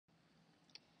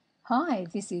Hi,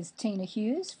 this is Teena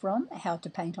Hughes from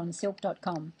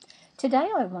howtopaintonsilkdotcom. Today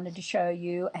I wanted to show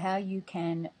you how you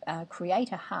can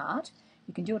create a heart.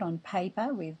 You can do it on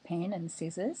paper with pen and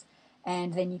scissors,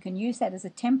 and then you can use that as a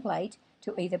template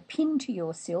to either pin to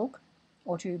your silk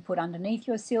or to put underneath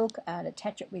your silk,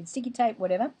 attach it with sticky tape,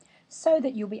 whatever, so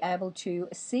that you'll be able to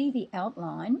see the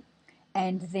outline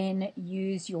and then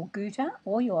use your gutta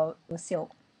or your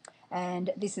silk. And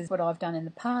this is what I've done in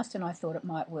the past, and I thought it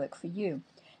might work for you.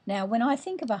 Now, when I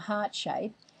think of a heart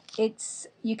shape,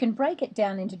 you can break it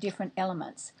down into different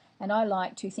elements, and I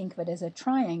like to think of it as a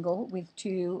triangle with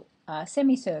two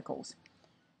semicircles.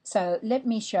 So let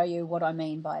me show you what I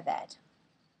mean by that.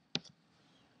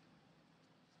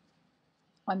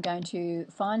 I'm going to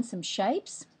find some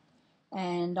shapes,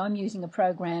 and I'm using a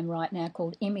program right now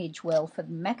called ImageWell for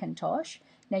the Macintosh.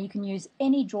 Now you can use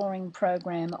any drawing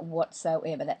program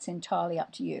whatsoever, that's entirely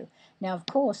up to you. Now of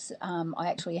course I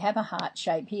actually have a heart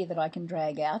shape here that I can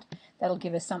drag out. That'll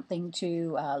give us something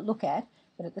to look at,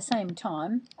 but at the same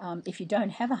time if you don't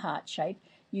have a heart shape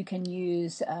you can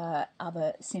use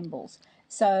other symbols.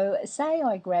 So say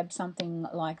I grab something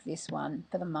like this one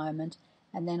for the moment,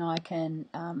 and then I can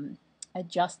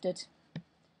adjust it,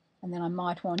 and then I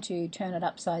might want to turn it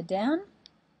upside down.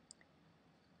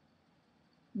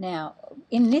 Now,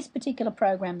 in this particular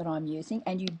program that I'm using,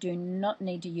 and you do not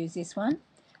need to use this one,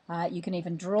 you can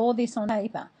even draw this on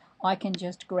paper. I can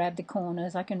just grab the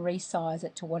corners, I can resize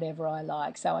it to whatever I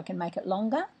like. So I can make it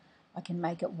longer, I can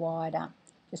make it wider,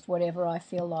 just whatever I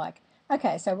feel like.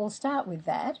 Okay, so we'll start with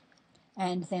that,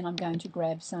 and then I'm going to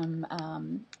grab some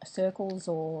circles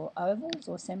or ovals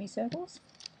or semicircles,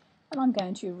 and I'm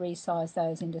going to resize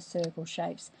those into circle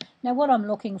shapes. Now what I'm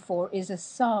looking for is a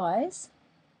size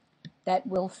that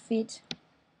will fit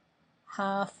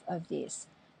half of this.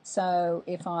 So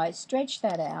if I stretch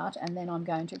that out, and then I'm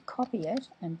going to copy it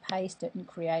and paste it and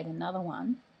create another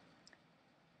one,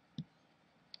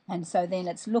 and so then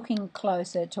it's looking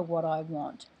closer to what I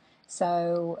want.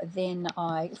 So then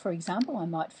for example, I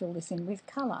might fill this in with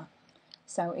colour.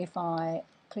 So if I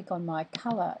click on my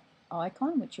colour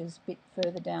icon, which is a bit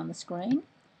further down the screen,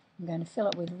 I'm going to fill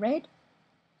it with red,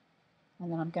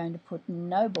 and then I'm going to put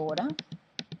no border,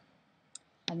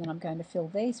 and then I'm going to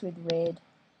fill these with red,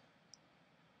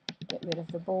 get rid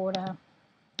of the border,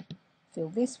 fill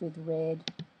this with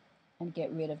red, and get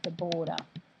rid of the border.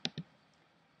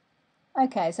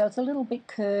 Okay, so it's a little bit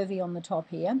curvy on the top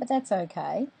here, but that's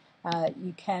okay.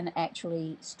 You can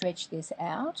actually stretch this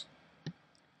out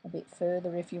a bit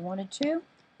further if you wanted to,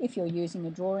 if you're using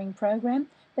a drawing program,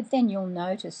 but then you'll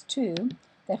notice too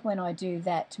that when I do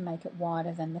that to make it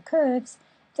wider than the curves,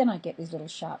 then I get these little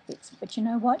sharp bits. But you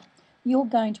know what? You're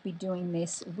going to be doing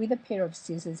this with a pair of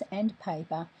scissors and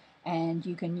paper, and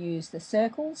you can use the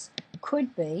circles.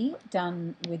 Could be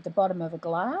done with the bottom of a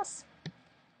glass.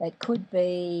 It could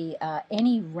be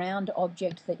any round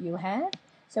object that you have.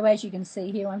 So as you can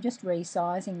see here, I'm just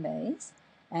resizing these,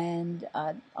 and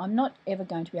I'm not ever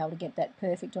going to be able to get that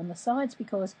perfect on the sides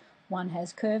because one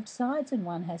has curved sides and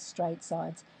one has straight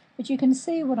sides. But you can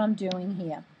see what I'm doing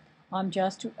here. I'm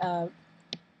just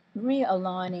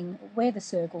realigning where the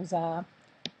circles are,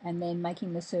 and then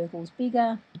making the circles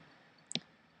bigger,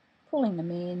 pulling them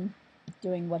in,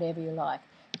 doing whatever you like.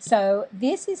 So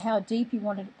this is how deep you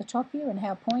want it at the top here and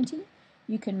how pointy.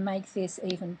 You can make this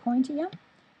even pointier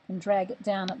and drag it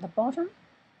down at the bottom.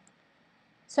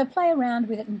 So play around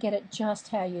with it and get it just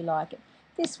how you like it.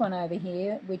 This one over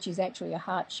here, which is actually a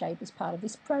heart shape, is part of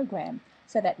this program,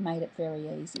 so that made it very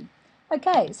easy.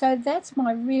 Okay, so that's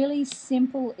my really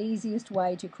simple, easiest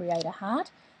way to create a heart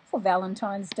for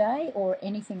Valentine's Day or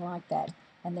anything like that.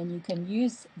 And then you can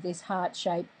use this heart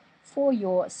shape for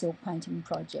your silk painting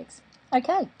projects.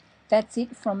 Okay, that's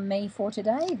it from me for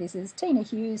today. This is Teena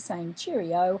Hughes saying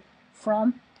cheerio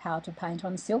from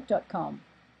howtopaintonsilkdotcom.